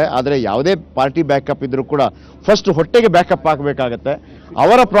ಇರುತ್ತೆ. ಆದರೆ ಯಾವುದೇ ಪಾರ್ಟಿ ಬ್ಯಾಕಪ್ ಇದ್ರೂ ಕೂಡ ಫಸ್ಟ್ ಹೊಟ್ಟೆಗೆ ಬ್ಯಾಕಪ್ ಹಾಕಬೇಕಾಗತ್ತೆ.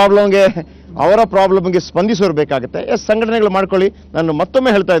 ಅವರ ಪ್ರಾಬ್ಲಮ್ಗೆ ಸ್ಪಂದಿಸಿರಬೇಕಾಗತ್ತೆ. ಸಂಘಟನೆಗಳು ಮಾಡ್ಕೊಳ್ಳಿ. ನಾನು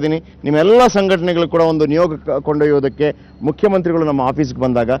ಮತ್ತೊಮ್ಮೆ ಹೇಳ್ತಾ ಇದ್ದೀನಿ, ನಿಮ್ಮೆಲ್ಲ ಸಂಘಟನೆಗಳು ಕೂಡ ಒಂದು ನಿಯೋಗ ಕೊಂಡೊಯ್ಯೋದಕ್ಕೆ ಮುಖ್ಯಮಂತ್ರಿಗಳು ನಮ್ಮ ಆಫೀಸ್ಗೆ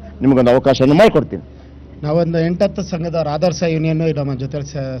ಬಂದಾಗ ನಿಮಗೊಂದು ಅವಕಾಶವನ್ನು ಮಾಡಿಕೊಡ್ತೀನಿ. ನಾವೊಂದು 8-10 ಸಂಘದವ್ರ ಆದರ್ಶ ಯೂನಿಯನ್ ನಮ್ಮ ಜೊತೆ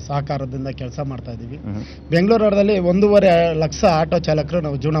ಸಹಕಾರದಿಂದ ಕೆಲಸ ಮಾಡ್ತಾ ಇದ್ದೀವಿ. ಬೆಂಗಳೂರಲ್ಲಿ 1.5 ಲಕ್ಷ ಆಟೋ ಚಾಲಕರು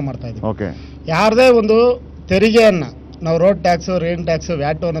ನಾವು ಜೀವನ ಮಾಡ್ತಾ ಇದ್ದೀವಿ. ಯಾರದೇ ಒಂದು ತೆರಿಗೆಯನ್ನ ನಾವು road tax, rain tax,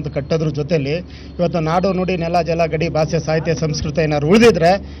 watt ಅನ್ನೋದು ಕಟ್ಟೋದ್ರ ಜೊತೆಲಿ ಇವತ್ತು ನಾಡು ನುಡಿ ನೆಲ ಜಲ ಗಡಿ ಭಾಷೆ ಸಾಹಿತ್ಯ ಸಂಸ್ಕೃತಿ ಏನಾದ್ರು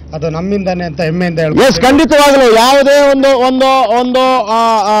ಉಳಿದಿದ್ರೆ ಅದು ನಮ್ಮಿಂದಾನೆ ಅಂತ ಹೆಮ್ಮೆಯಿಂದ ಹೇಳ್ಬೋದು. ಖಂಡಿತವಾಗಲೂ ಯಾವುದೇ ಒಂದು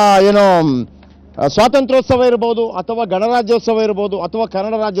ಏನೋ ಸ್ವಾತಂತ್ರ್ಯೋತ್ಸವ ಇರ್ಬೋದು, ಅಥವಾ ಗಣರಾಜ್ಯೋತ್ಸವ ಇರ್ಬೋದು, ಅಥವಾ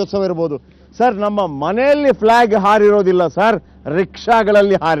ಕನ್ನಡ ರಾಜ್ಯೋತ್ಸವ ಇರ್ಬೋದು ಸರ್, ನಮ್ಮ ಮನೆಯಲ್ಲಿ ಫ್ಲಾಗ್ ಹಾರಿರೋದಿಲ್ಲ ಸರ್,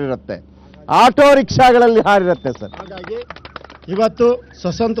 ರಿಕ್ಷಾಗಳಲ್ಲಿ ಹಾರಿರುತ್ತೆ, ಆಟೋ ರಿಕ್ಷಾಗಳಲ್ಲಿ ಹಾರಿರುತ್ತೆ ಸರ್. ಹಾಗಾಗಿ ಇವತ್ತು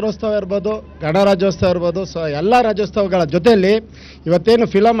ಸ್ವತಂತ್ರೋತ್ಸವ ಇರ್ಬೋದು, ಗಣರಾಜ್ಯೋತ್ಸವ ಇರ್ಬೋದು, ಎಲ್ಲ ರಾಜ್ಯೋತ್ಸವಗಳ ಜೊತೆಯಲ್ಲಿ ಇವತ್ತೇನು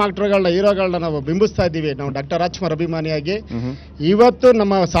ಫಿಲಂ ಆಕ್ಟರ್ಗಳನ್ನ, ಹೀರೋಗಳನ್ನ ನಾವು ಬಿಂಬಿಸ್ತಾ ಇದ್ದೀವಿ. ನಾವು ಡಾಕ್ಟರ್ ರಾಜ್ಕುಮಾರ್ ಅಭಿಮಾನಿಯಾಗಿ ಇವತ್ತು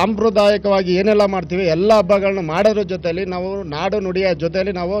ನಮ್ಮ ಸಾಂಪ್ರದಾಯಿಕವಾಗಿ ಏನೆಲ್ಲ ಮಾಡ್ತೀವಿ ಎಲ್ಲ ಹಬ್ಬಗಳನ್ನ ಮಾಡೋದ್ರ ಜೊತೆಯಲ್ಲಿ ನಾವು ನಾಡು ನುಡಿಯ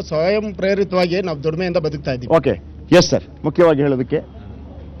ಜೊತೆಯಲ್ಲಿ ನಾವು ಸ್ವಯಂ ಪ್ರೇರಿತವಾಗಿ ನಾವು ದುಡಿಮೆಯಿಂದ ಬದುಕ್ತಾ ಇದ್ದೀವಿ. Okay, yes sir. ಮುಖ್ಯವಾಗಿ ಹೇಳೋದಕ್ಕೆ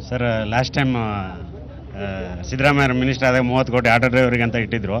sir, last time Siddaramaiah minister ಆದಾಗ 30 ಕೋಟಿ ಆಟೋ ಡ್ರೈವರಿಗೆ ಅಂತ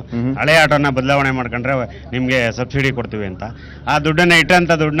ಇಟ್ಟಿದ್ರು. ಹಳೆ ಆಟೋನ ಬದಲಾವಣೆ ಮಾಡ್ಕೊಂಡ್ರೆ ನಿಮಗೆ ಸಬ್ಸಿಡಿ ಕೊಡ್ತೀವಿ ಅಂತ. ಆ ದುಡ್ಡನ್ನ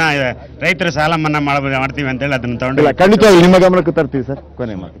ಇಟ್ಟಂತ ದುಡ್ಡನ್ನ ರೈತರ ಸಾಲ ಮನ್ನಾ ಮಾಡ್ತೀವಿ ಅಂತೇಳಿ ಅದನ್ನ ತಗೊಂಡು ಖಂಡಿತವಾಗಿ ನಿಮ್ಮ ಗಮನಕ್ಕೆ ತರ್ತೀವಿ ಸರ್.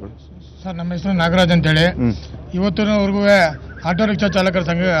 ಕೊನೆ ಮಾತುಗಳು ಸರ್. ನಮ್ಮ ಹೆಸರು ನಾಗರಾಜ್ ಅಂತೇಳಿ. ಇವತ್ತಿನವರೆಗೂ ಆಟೋ ರಿಕ್ಷಾ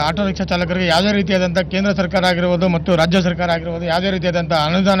ಚಾಲಕರಿಗೆ ಯಾವುದೇ ರೀತಿಯಾದಂಥ ಕೇಂದ್ರ ಸರ್ಕಾರ ಆಗಿರ್ಬೋದು ಮತ್ತು ರಾಜ್ಯ ಸರ್ಕಾರ ಆಗಿರ್ಬೋದು ಯಾವುದೇ ರೀತಿಯಾದಂಥ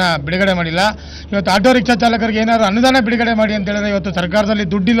ಅನುದಾನ ಬಿಡುಗಡೆ ಮಾಡಿಲ್ಲ. ಇವತ್ತು ಆಟೋ ರಿಕ್ಷಾ ಚಾಲಕರಿಗೆ ಏನಾದ್ರು ಅನುದಾನ ಬಿಡುಗಡೆ ಮಾಡಿ ಅಂತ ಹೇಳಿದ್ರೆ ಇವತ್ತು ಸರ್ಕಾರದಲ್ಲಿ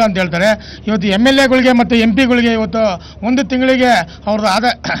ದುಡ್ಡಿಲ್ಲ ಅಂತ ಹೇಳ್ತಾರೆ. ಇವತ್ತು MLAಗಳಿಗೆ ಮತ್ತು MP ಗಳಿಗೆ ಇವತ್ತು ಒಂದು ತಿಂಗಳಿಗೆ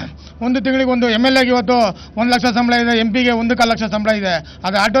ಒಂದು MLAಗೆ ಇವತ್ತು 1 ಲಕ್ಷ ಸಂಬಳ ಇದೆ, MP ಗೆ 1.25 ಲಕ್ಷ ಸಂಬಳ ಇದೆ.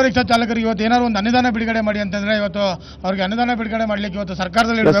 ಅದು ಆಟೋ ರಿಕ್ಷಾ ಚಾಲಕರಿಗೆ ಇವತ್ತು ಏನಾದ್ರು ಒಂದು ಅನುದಾನ ಬಿಡುಗಡೆ ಮಾಡಿ ಅಂತಂದ್ರೆ ಇವತ್ತು ಅವ್ರಿಗೆ ಅನುದಾನ ಬಿಡುಗಡೆ ಮಾಡ್ಲಿಕ್ಕೆ ಇವತ್ತು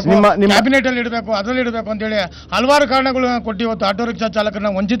ಸರ್ಕಾರದಲ್ಲಿ ಇಡಬೇಕು, ಕ್ಯಾಬಿನೆಟ್ ಅಲ್ಲಿ ಇಡಬೇಕು, ಅದರಲ್ಲಿ ಇಡಬೇಕು ಅಂತೇಳಿ ಹಲವಾರು ಕಾರಣಗಳನ್ನ ಕೊಟ್ಟು ಇವತ್ತು ಆಟೋ ರಿಕ್ಷಾ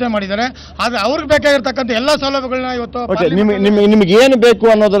ಚಾಲಕರನ್ನ ವಂಚಿತ ಮಾಡಿದ್ದಾರೆ. ಆದ್ರೆ ಅವ್ರಿಗೆ ಬೇಕಾಗಿರ್ತಕ್ಕಂಥ ಎಲ್ಲ ಸೌಲಭ್ಯಗಳನ್ನ ಇವತ್ತು ನಿಮಗೆ ಏನು ಬೇಕು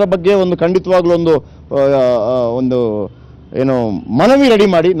ಅನ್ನೋದರ ಬಗ್ಗೆ ಒಂದು ಖಂಡಿತವಾಗ್ಲೂ ಒಂದು ಏನು ಮನವಿ ರೆಡಿ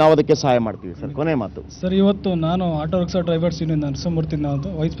ಮಾಡಿ ನಾವು ಅದಕ್ಕೆ ಸಹಾಯ ಮಾಡ್ತೀವಿ ಸರ್. ಕೊನೆ ಮಾತು ಸರ್. ಇವತ್ತು ನಾನು auto rickshaw drivers union Narasimhamurthy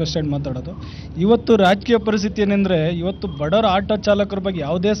ನಾವು ವೈಸ್ ಪ್ರೆಸಿಡೆಂಟ್ ಮಾತಾಡೋದು. ಇವತ್ತು ರಾಜಕೀಯ ಪರಿಸ್ಥಿತಿ ಏನೆಂದರೆ ಇವತ್ತು ಬಡವರ ಆಟೋ ಚಾಲಕರ ಬಗ್ಗೆ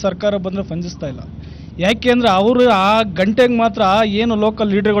ಯಾವುದೇ ಸರ್ಕಾರ ಬಂದರೆ ಸ್ಪಂದಿಸ್ತಾ ಇಲ್ಲ. ಯಾಕೆ ಅಂದರೆ ಅವರು ಆ ಗಂಟೆಗೆ ಮಾತ್ರ ಏನು ಲೋಕಲ್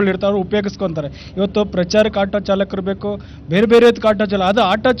ಲೀಡರ್ಗಳು ಇರ್ತಾರೆ ಉಪಯೋಗಿಸ್ಕೊತಾರೆ. ಇವತ್ತು ಪ್ರಚಾರಕ್ಕೆ ಆಟೋ ಚಾಲಕರು ಬೇಕು, ಬೇರೆ ಬೇರೆ ಆಟೋ ಚಾಲಕ. ಅದು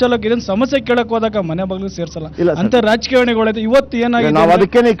ಆಟೋ ಚಾಲಕ ಇದನ್ನು ಸಮಸ್ಯೆ ಕೇಳಕ್ಕೆ ಹೋದಾಗ ಮನೆ ಬಾಗಿಲು ಸೇರಿಸಲ್ಲ ಅಂತ ರಾಜಕೀಯಗಳಿದೆ. ಇವತ್ತು ಏನಾಗಿದೆ ನಾವು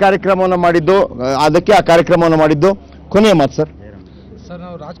ಅದಕ್ಕೆ ಈ ಕಾರ್ಯಕ್ರಮವನ್ನು ಮಾಡಿದ್ದು. ಕೊನೆಯ ಮಾತು ಸರ್.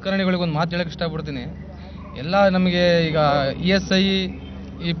 ನಾವು ರಾಜಕಾರಣಿಗಳಿಗೆ ಒಂದು ಮಾತು ಹೇಳಕ್ಕೆ ಇಷ್ಟಪಡ್ತೀನಿ. ಎಲ್ಲ ನಮಗೆ ಈಗ ESI,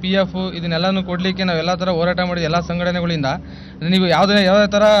 ಈ PF ಇದನ್ನೆಲ್ಲನೂ ಕೊಡಲಿಕ್ಕೆ ನಾವು ಎಲ್ಲ ಥರ ಹೋರಾಟ ಮಾಡಿದ ಎಲ್ಲ ಸಂಘಟನೆಗಳಿಂದ ನೀವು ಯಾವುದೇ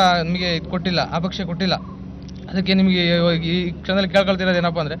ಥರ ನಮಗೆ ಇದು ಕೊಟ್ಟಿಲ್ಲ, ಆ ಪಕ್ಷ ಕೊಟ್ಟಿಲ್ಲ. ಅದಕ್ಕೆ ನಿಮಗೆ ಈ ಕ್ಷಣದಲ್ಲಿ ಕೇಳ್ಕೊಳ್ತಿರೋದು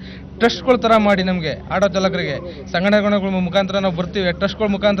ಏನಪ್ಪ ಅಂದರೆ ಟ್ರಸ್ಟ್ಗಳ ಥರ ಮಾಡಿ ನಮಗೆ ಆಟೋ ಚಾಲಕರಿಗೆ ಸಂಘಟನೆಗಳ ಮುಖಾಂತರ ನಾವು ಬರ್ತೀವಿ. ಟ್ರಸ್ಟ್ಗಳ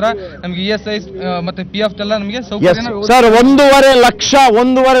ಮುಖಾಂತರ ನಮಗೆ ESI ಮತ್ತು PF ಎಲ್ಲ ನಮಗೆ ಸೌಕರ್ಯ ಸರ್. 1.5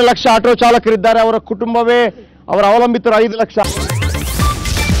 ಲಕ್ಷ ಆಟೋ ಚಾಲಕರಿದ್ದಾರೆ. ಅವರ ಕುಟುಂಬವೇ ಅವರ ಅವಲಂಬಿತರು 5 ಲಕ್ಷ.